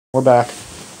We're back.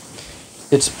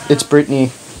 It's Britney.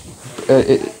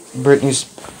 Britney's.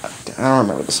 I don't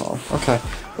remember the song. Okay,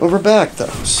 well, we're back though.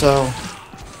 So,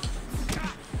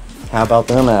 how about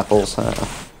them apples, huh?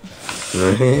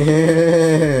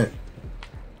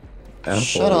 Apples.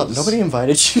 Shut up! Nobody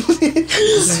invited you.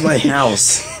 This is my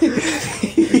house.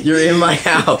 You're in my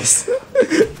house.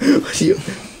 What do you?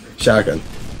 Shotgun.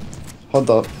 Hold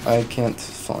up! I can't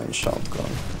find shotgun.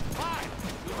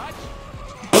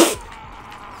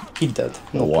 He dead.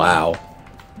 No. Wow.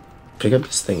 Pick up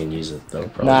this thing and use it though.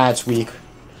 Probably. Nah, it's weak.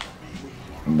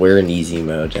 We're in easy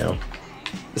mode now.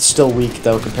 It's still weak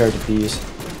though compared to these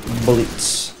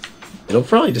bullets. It'll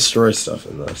probably destroy stuff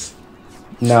in this.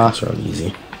 Nah, It's on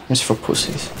easy. it's for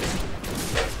pussies.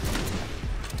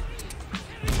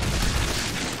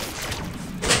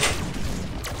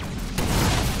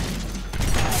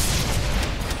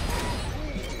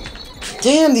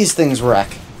 Damn, these things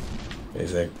wreck.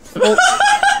 Amazing.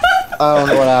 Oh, I don't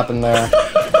know what happened there.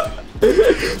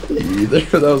 Either.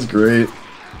 That was great.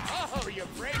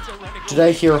 Did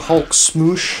I hear Hulk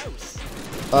smoosh?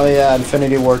 Oh yeah,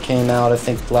 Infinity War came out I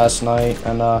think last night,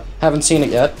 and haven't seen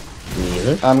it yet. Me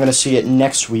either. I'm gonna see it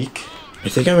next week. I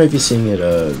think I might be seeing it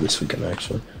this weekend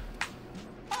actually.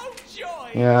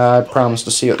 Yeah, I promised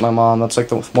to see it with my mom. That's like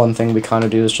the one thing we kind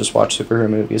of do is just watch superhero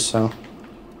movies, so.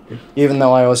 Even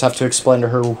though I always have to explain to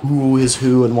her who is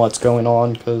who and what's going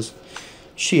on, because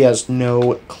she has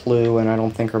no clue, and I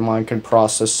don't think her mind can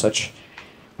process such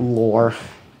lore.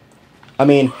 I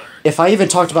mean, if I even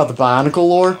talked about the Bionicle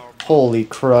lore, holy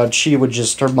crud, she would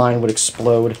just, her mind would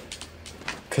explode.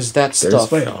 Because that There's stuff...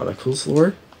 Bionicles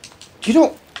lore? You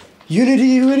don't...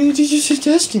 Unity just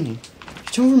Destiny.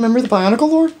 You don't remember the Bionicle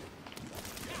lore?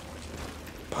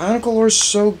 Bionicle lore is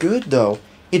so good, though.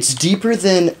 It's deeper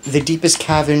than the deepest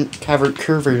cavern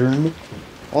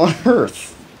on Earth.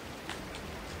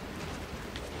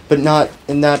 But not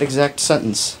in that exact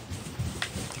sentence.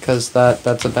 Because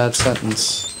that's a bad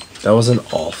sentence. That was an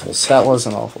awful sentence. That was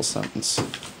an awful sentence.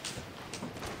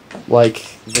 Like,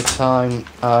 the time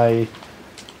I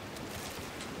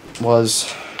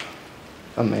was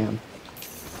a man.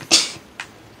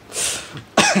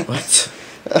 What?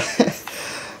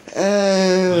 Get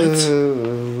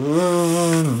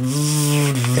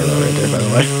that right there, by the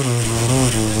way.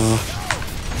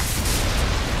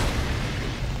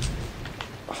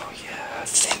 Oh yeah,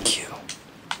 thank you.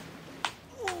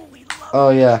 Oh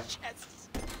yeah.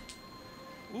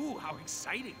 Ooh, how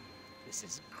exciting! This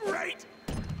is great.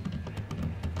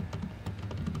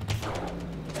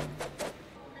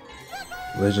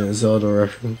 Legend of Zelda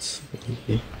reference.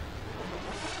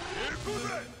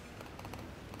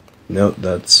 Nope,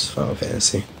 that's Final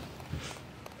Fantasy.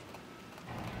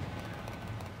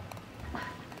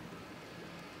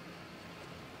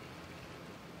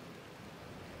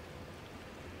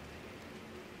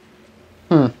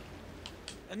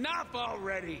 Enough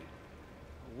already!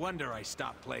 No wonder I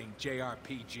stopped playing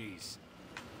JRPGs.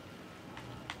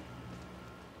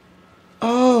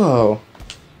 Oh.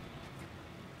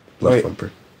 Left Wait.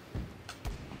 bumper.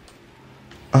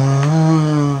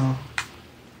 Oh.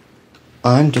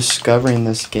 I'm discovering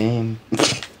this game.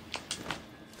 I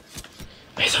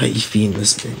thought you've beaten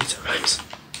this many times.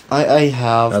 I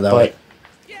have, Oh, that but way.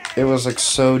 it was like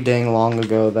so dang long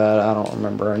ago that I don't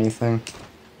remember anything.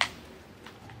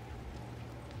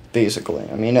 Basically,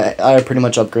 I mean, I pretty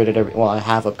much upgraded well, I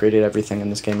have upgraded everything in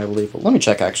this game, I believe. But let me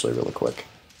check actually really quick.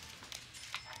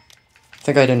 I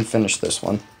think I didn't finish this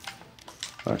one.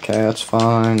 Okay, that's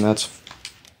fine.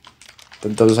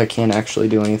 Those I can't actually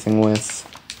do anything with.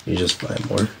 You just buy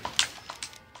more.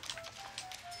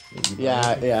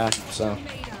 Yeah, so.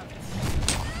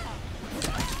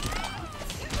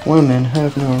 Women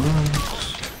have no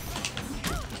rights.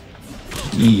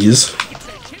 Jeez. It's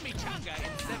a chimichanga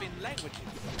in 7 languages.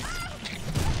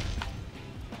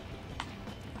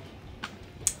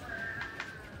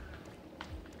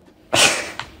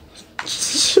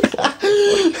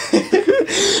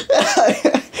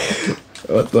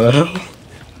 What the hell?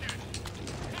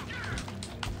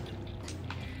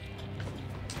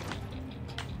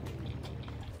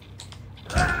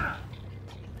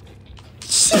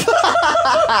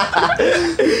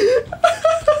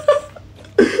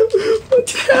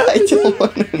 I don't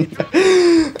want to know.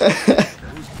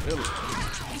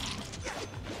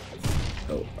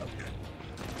 Oh.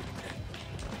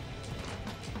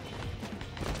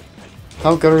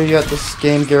 How good are you at this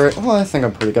game, Garrett? Well, I think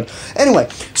I'm pretty good. Anyway,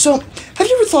 so, have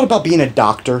you ever thought about being a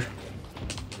doctor?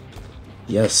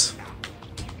 Yes.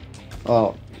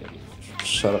 Oh,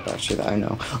 shut up, actually, I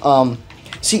know.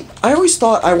 See, I always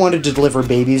thought I wanted to deliver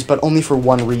babies, but only for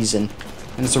one reason.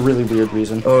 And it's a really weird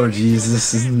reason. Oh jeez,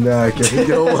 this is not gonna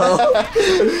go well.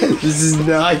 This is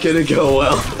not gonna go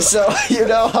well. So, you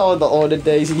know how in the olden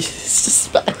days you used to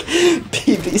smack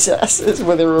babies' asses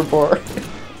when they were born?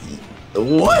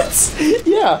 What?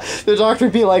 Yeah, the doctor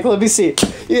would be like, let me see.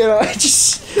 You know,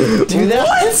 just do that.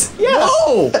 What? Yeah.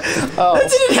 No! That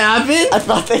didn't happen! I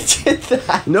thought they did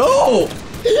that. No!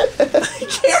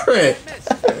 Garrett!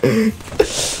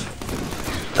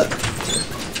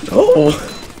 Oh.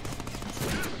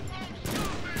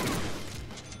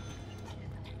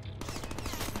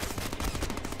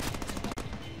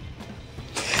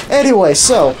 Anyway,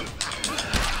 so...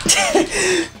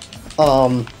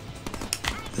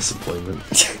 Disappointment.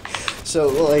 So,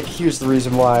 like, here's the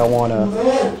reason why I wanna...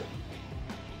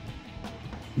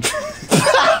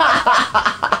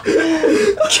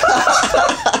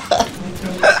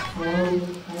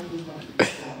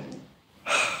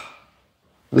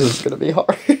 This is gonna be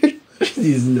hard.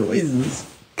 These noises.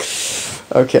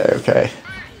 Okay.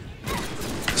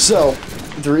 So,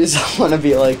 the reason I want to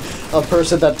be like a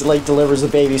person that like delivers a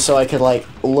baby, so I could like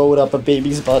load up a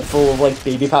baby's butt full of like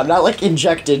baby powder, not like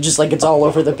injected, just like it's all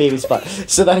over the baby's butt,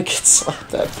 so that I could slap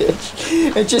that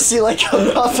bitch and just see like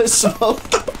a puff of smoke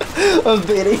of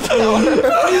baby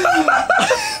powder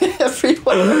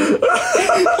everywhere.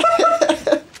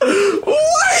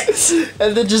 What?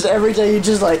 And then just every day you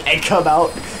just like and come out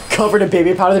covered in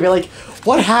baby powder. They'd be like,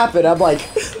 "What happened?" I'm like,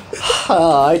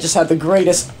 I just had the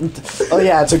greatest... Oh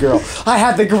yeah, it's a girl. I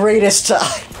had the greatest time.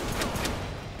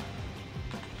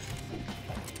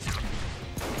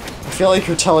 I feel like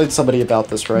you're telling somebody about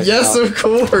this right now. Yes, of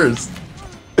course.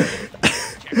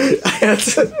 I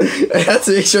had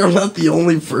to make sure I'm not the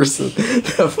only person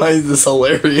that finds this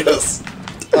hilarious.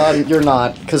 You're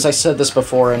not, because I said this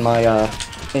before in my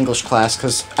English class,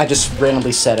 because I just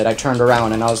randomly said it. I turned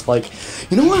around and I was like,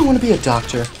 you know what, I want to be a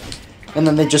doctor. And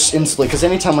then they just instantly, because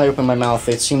anytime I open my mouth,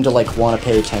 they seem to, like, want to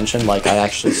pay attention, like, I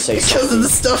actually say something. Because of the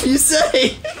stuff you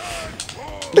say!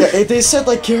 Yeah, they said,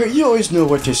 like, Garrett, you always know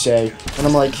what to say. And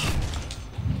I'm like,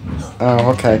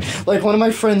 oh, okay. Like, one of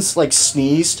my friends, like,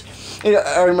 sneezed.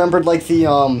 I remembered, like,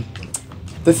 the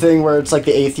thing where it's, like,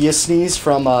 the atheist sneeze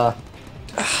from,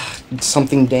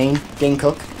 something Dane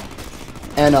Cook.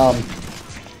 And,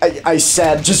 I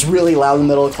said, just really loud in the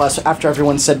middle of class, after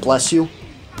everyone said, bless you.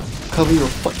 Cover your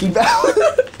fucking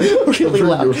mouth. Really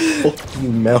loud. Your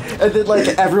fucking mouth. And then, like,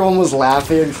 everyone was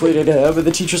laughing, including him, and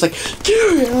the teacher's like,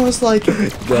 Gary! And I was like,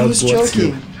 I was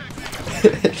joking.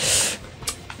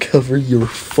 Cover your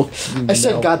fucking mouth. I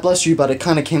said, God bless you, but it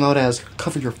kind of came out as,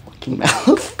 cover your fucking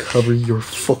mouth. Cover your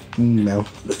fucking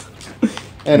mouth.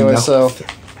 Anyway, Mouth. so,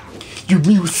 your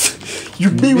mouth.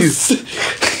 Your mouth.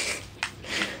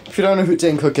 If you don't know who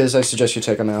Dane Cook is, I suggest you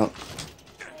take him out.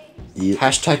 Yeah.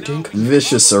 Hashtag Dane Cook.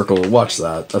 Vicious Circle. Watch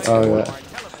that. That's a good one. Yeah.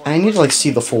 I need to, like, see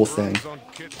the full thing.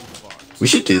 We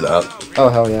should do that. Oh,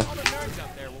 hell yeah.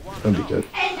 That'd be good.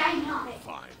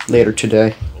 Later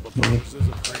today. Maybe.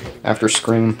 After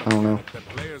Scream, I don't know.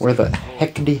 Where the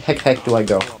heck do I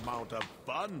go?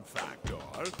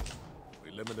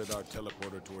 We limited our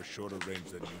teleporter to a shorter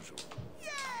range than usual.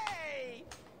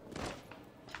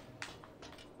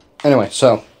 Anyway,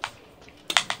 so.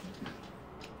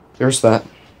 There's that.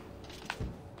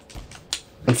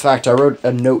 In fact, I wrote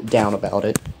a note down about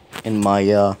it in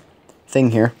my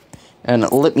thing here.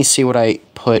 And let me see what I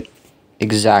put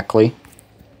exactly.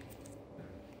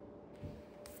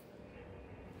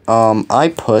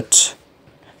 I put...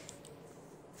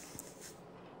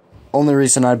 Only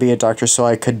reason I'd be a doctor so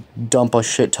I could dump a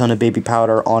shit ton of baby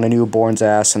powder on a newborn's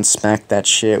ass and smack that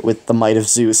shit with the might of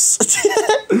Zeus.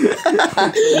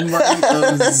 The might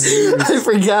of Zeus. I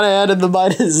forgot I added the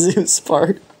might of Zeus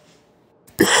part.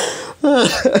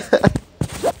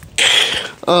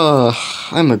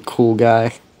 I'm a cool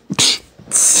guy.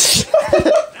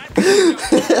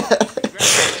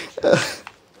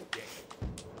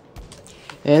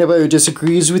 Anybody who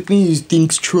disagrees with me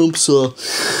thinks Trump's a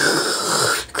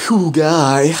cool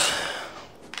guy.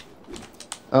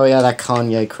 Oh yeah, that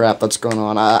Kanye crap that's going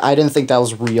on. I didn't think that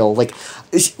was real. Like,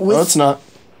 No, it's not.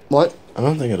 What? I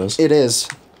don't think it is. It is.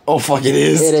 Oh, fuck, it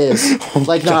is. It is. Oh,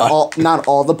 like, not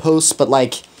all the posts, but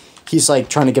like, he's like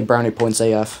trying to get brownie points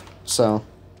AF. So.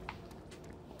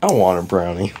 I want a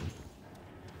brownie.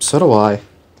 So do I.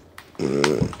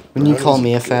 When you call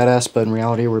me a fat ass, but in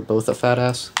reality we're both a fat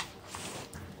ass.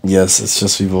 Yes, it's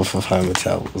just we both have high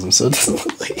metabolism, so it doesn't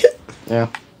look like it. Yeah.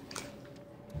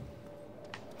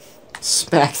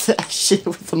 Smack that shit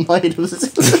with the might of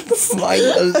Zeus. Might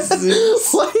of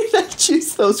Zeus. Why did I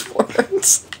choose those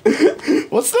words?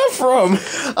 What's that from?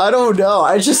 I don't know.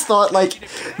 I just thought, like,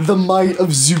 the might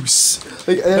of Zeus.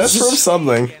 Like, That's from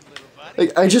something.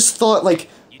 Like, I just thought, like,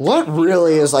 what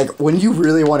really is, like, when you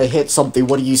really want to hit something,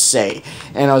 what do you say?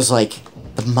 And I was like,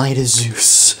 the might of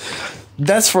Zeus.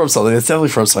 That's from something. It's definitely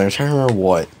from something. I'm trying to remember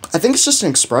what. I think it's just an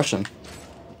expression.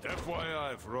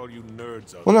 FYI for all you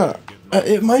nerds out Well, no,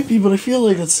 it might be, but I feel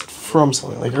like it's from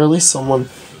something. Like, or at least someone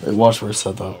at Watchword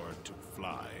said that. to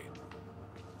fly.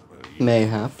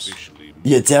 Mayhaps.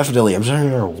 Yeah, definitely. I'm trying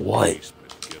to remember what.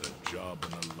 Get a job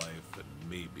and a life and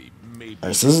maybe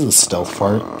Alright, so this is the stealth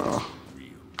part.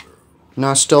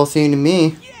 Not stealthy to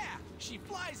me. yeah, she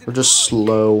flies We're just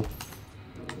slow.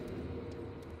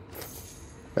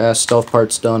 Yeah, stealth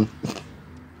part's done.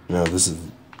 No, this is.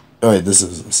 Oh, wait, this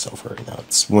is the stealth right now.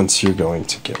 It's once you're going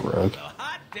to get rogue.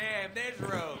 hot damn, there's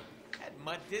Rogue. That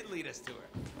mutt did lead us to her.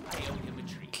 I owe him a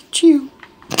treat. Chew.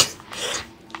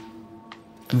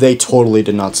 They totally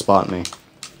did not spot me.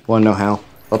 Wanna know how?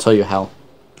 I'll tell you how.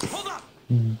 Hold up!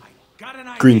 I got an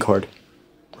idea. Green card.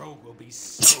 Rogue will be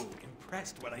so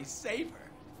impressed when I save her.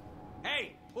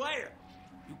 Hey, player!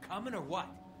 You coming or what?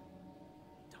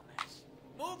 Dumbass.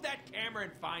 Move that camera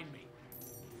and find me.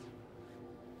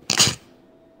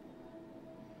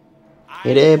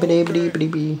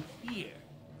 Here.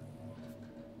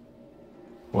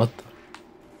 What the?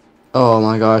 Oh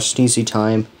my gosh, sneezy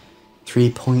time.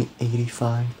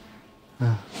 3.85.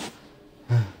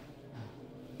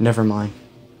 Never mind.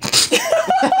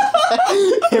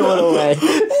 It went away.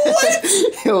 What?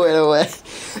 It went away.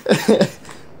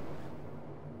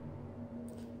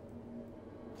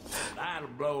 That'll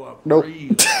blow up. Nope.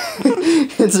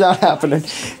 It's not happening.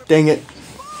 Dang it.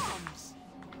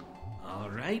 All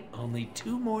right, only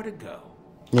 2 more to go.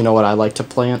 You know what I like to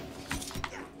plant?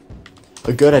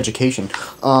 A good education.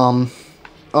 Oh,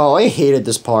 I hated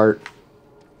this part.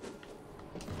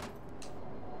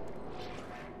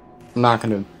 I'm not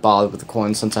gonna bother with the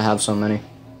coins since I have so many.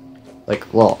 Like,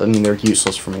 well, I mean, they're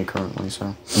useless for me currently,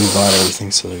 so. You bought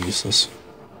everything, so they're useless.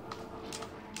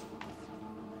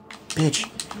 Bitch.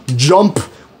 Jump!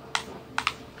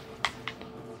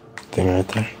 Thing right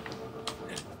there.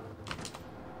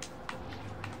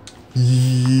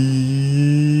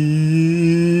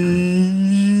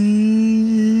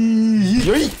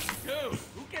 Dude,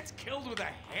 who gets killed with a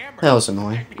hammer? That was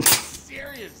annoying.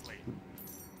 Seriously.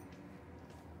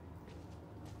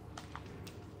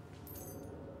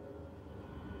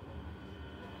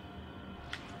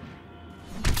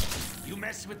 You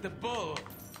mess with the bull,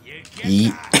 you get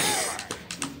Yeet. got.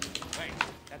 Wait,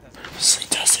 that doesn't. Sleep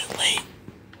does it late.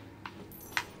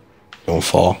 Don't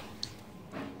fall.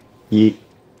 Yeet.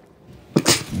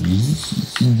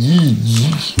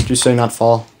 Did you say not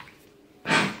fall?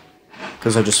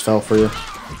 Because I just fell for you.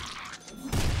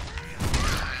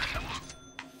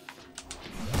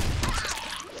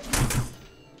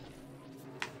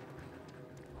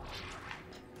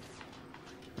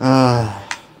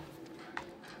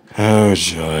 Oh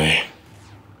joy.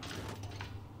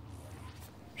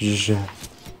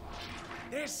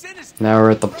 Now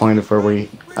we're at the point of where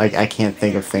I can't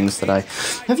think of things that I...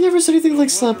 Have you ever said anything like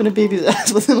slapping a baby's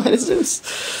ass with a light of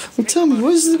Zeus? Like, tell me,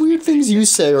 what is the weird things you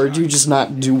say, or do you just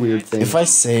not do weird things? If I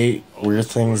say weird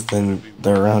things, then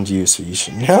they're around you, so you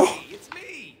should know.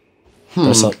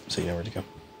 Press up, so you know where to go.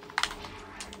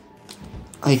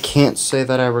 I can't say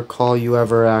that I recall you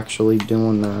ever actually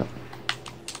doing that.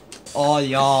 Oh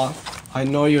yeah, I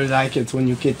know you like it when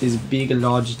you get this big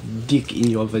large dick in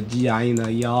your vagina,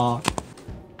 yeah.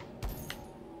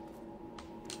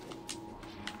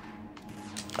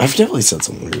 I've definitely said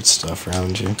some weird stuff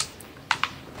around you.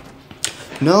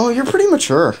 No, you're pretty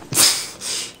mature.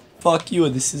 Fuck you,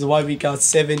 this is why we got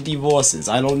 7 divorces.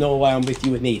 I don't know why I'm with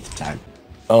you an 8th time.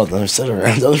 Oh, then I said it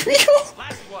around other people.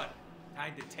 Last one.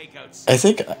 Time to take out. I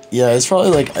think, yeah, it's probably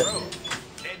like, Then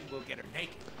we'll get her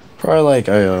naked. probably like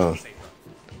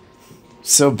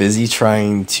so busy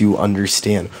trying to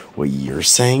understand what you're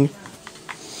saying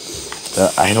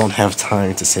that I don't have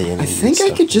time to say anything. I think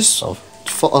I could just...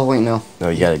 Oh, wait, no. No,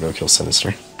 you gotta go kill Sinister.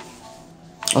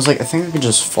 I was like, I think I could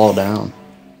just fall down.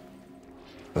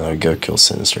 No, go kill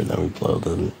Sinister, then we blow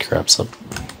the craps up.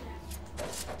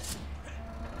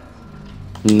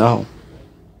 No.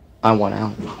 I want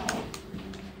out.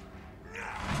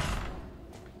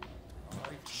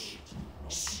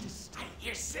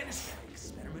 You're sinister.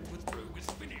 Experiment with Rogue is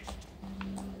finished.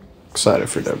 Excited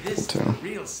for This Deadpool is 2.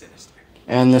 real sinister.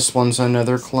 And this one's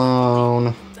another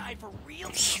clone. Die for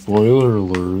real. Spoiler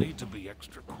alert. Need to be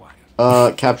extra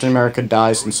quiet. Captain America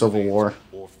dies in Civil War.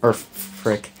 Or,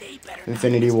 frick.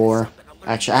 Infinity War.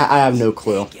 Actually, I have no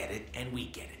clue. Get it, and we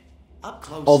get it. Up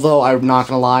close. Although, I'm not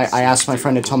gonna lie, I asked my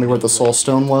friend to tell me where the Soul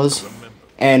Stone was.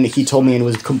 And he told me it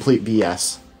was complete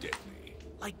BS.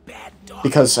 Like bad dogs.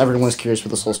 Because everyone was curious where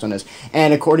the Soul Stone is.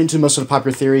 And according to most of the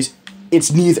popular theories,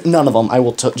 It's neither. None of them. I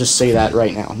will just say that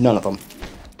right now. None of them.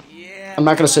 Yeah, I'm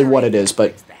not gonna say what it is,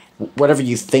 but whatever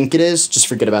you think it is, just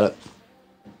forget about it.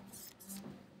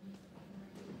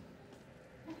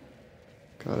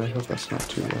 God, I hope that's not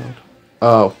too loud.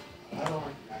 Oh.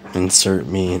 Insert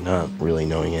me not really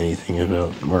knowing anything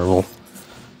about Marvel.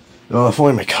 No, if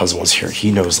only my cousin was here,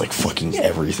 he knows like fucking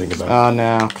everything about. Oh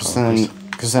no,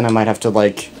 because then I might have to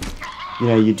like, you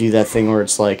know, you do that thing where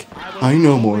it's like, I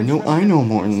know more, no, I know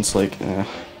more, and it's like,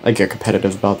 I get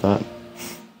competitive about that.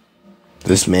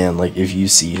 This man, like, if you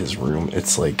see his room,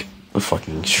 it's like a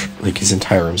fucking like his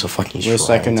entire room's a fucking. At least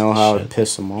I can know how to shit.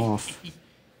 piss him off.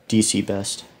 DC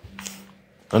best.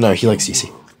 Oh no, he likes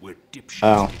DC.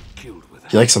 Oh.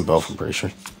 He likes them both, I'm pretty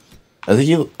sure. I think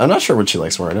he. I'm not sure what she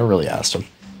likes more. I never really asked him.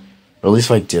 Or at least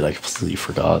if I did, I completely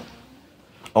forgot.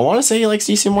 I want to say he likes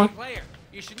DC more. Player,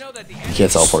 you should know that the He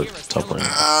can't teleport. Teleport.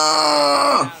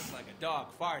 sounds like a dog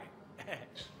farting.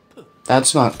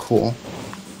 That's not cool.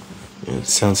 Yeah, it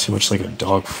sounds too much like a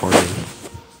dog farting.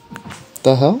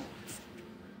 The hell?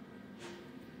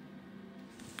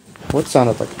 What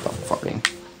sounded like a dog farting?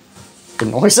 The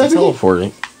noise I made?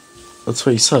 Teleporting. That's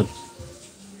what he said.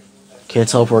 Can't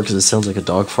teleport because it sounds like a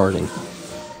dog farting.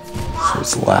 So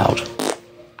it's loud.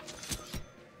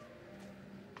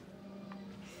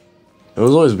 It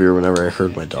was always weird whenever I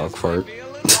heard my dog fart.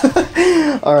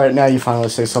 Alright, now you finally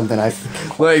say something I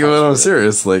Like, when I'm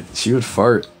serious, like, she would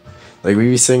fart. Like, we'd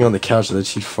be sitting on the couch and then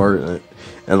she'd fart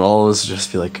and all of us would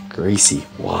just be like, Gracie,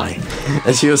 why?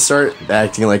 And she would start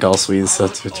acting like all sweet and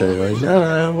stuff to each other, like,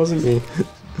 no, it wasn't me.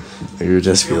 And we would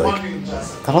just be like,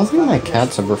 I don't think my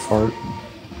cats ever fart.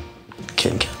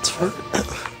 can cats fart?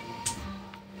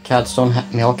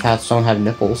 Male cats don't have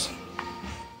nipples.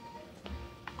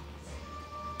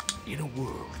 In a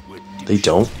world where They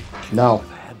don't? No.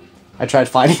 I tried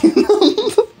fighting them.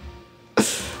 A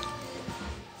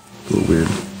little weird.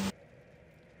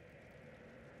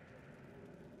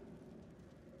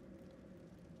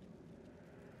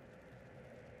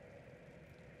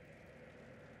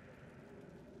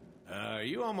 Are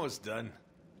you almost done?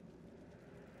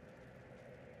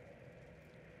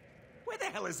 Where the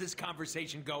hell is this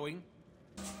conversation going?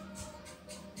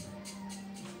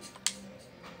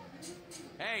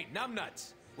 Hey,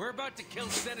 numbnuts! We're about to kill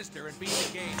Sinister and beat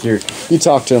the game. Here, you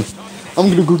talk to him. I'm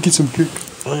gonna go get some cake.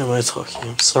 Why am I talking?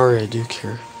 I'm sorry, I do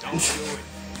care. B.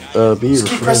 Just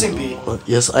keep pressing B. What?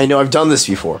 Yes, I know, I've done this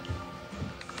before.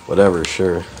 Whatever,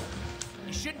 sure.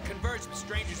 You shouldn't converse with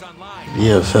strangers online.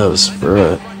 BFFs,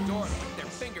 bruh. Front door, put their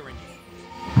finger in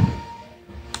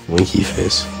you. Winky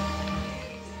face.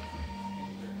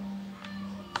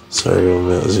 Sorry, old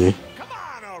Nosy. Come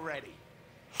on already!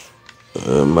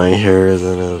 My hair,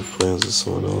 then I have plans with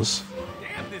someone else.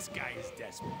 Damn, this guy is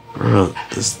desperate. Bro,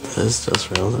 this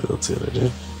just round. That's the other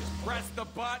day. Press the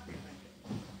button.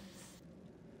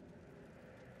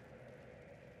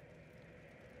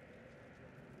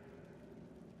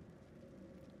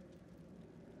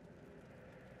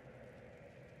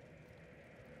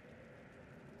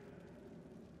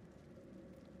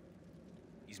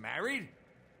 He's married?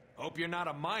 Hope you're not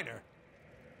a minor.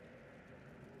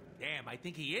 Damn, I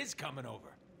think he is coming over.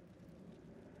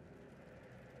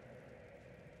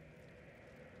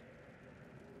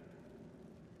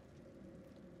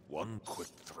 One quick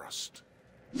thrust.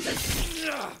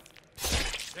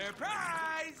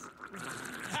 Surprise!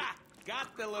 Ha!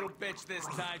 Got the little bitch this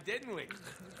time, didn't we?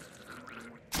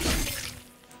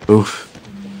 Oof.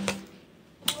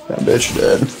 That bitch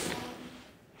dead.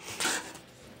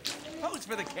 Pose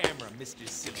for the camera, Mr.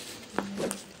 Silly.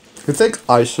 You think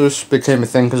ISIS became a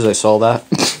thing because I saw that?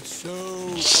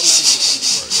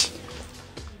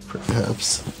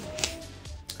 Perhaps.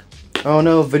 Oh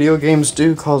no, video games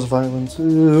do cause violence.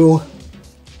 Ooh.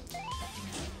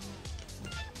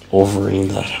 Wolverine,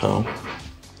 that hoe.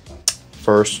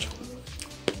 First.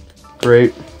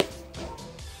 Great.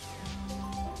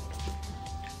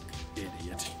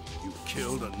 Idiot. You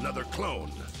killed another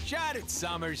clone. Shot it,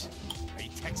 Summers. Are you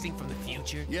texting from the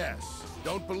future? Yes.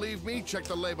 Don't believe me? Check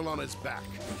the label on his back.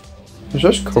 Is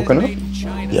this coconut? Made in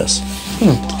China. Yes.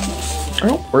 I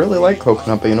don't really like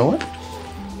coconut, but you know what?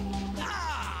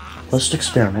 Let's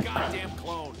experiment. Goddamn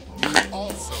clone.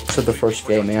 Also, Said the first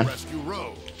gay man. Rescue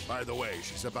Rogue. By the way,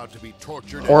 she's about to be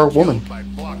tortured Or a and woman. killed by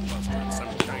Blockbuster in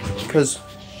some kind of Because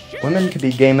women could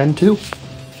be gay men too.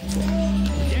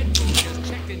 Deadpool just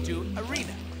checked into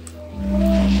Arena.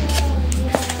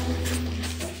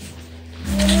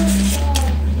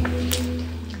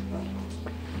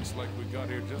 Looks like we got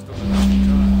here just about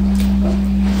time.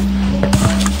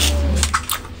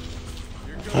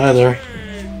 Hi there.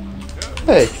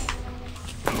 Hey.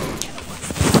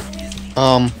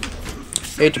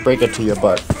 hate to break it to you,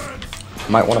 but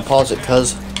you might want to pause it,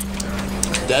 cause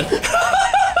Dead?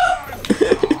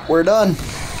 we're done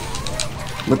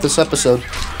with this episode.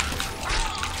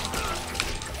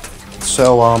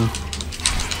 So,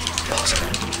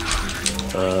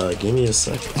 Give me a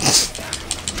second.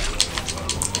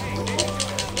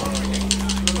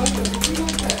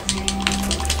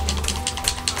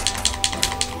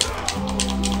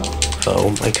 Oh,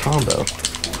 my combo.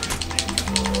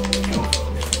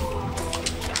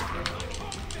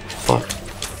 Fuck.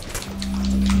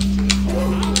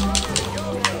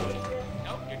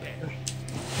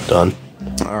 Done.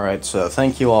 alright, so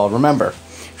thank you all. Remember,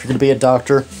 if you're gonna be a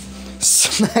doctor,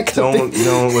 smack the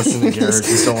Don't listen to Garrett.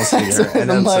 Just don't listen to Garrett. And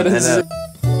then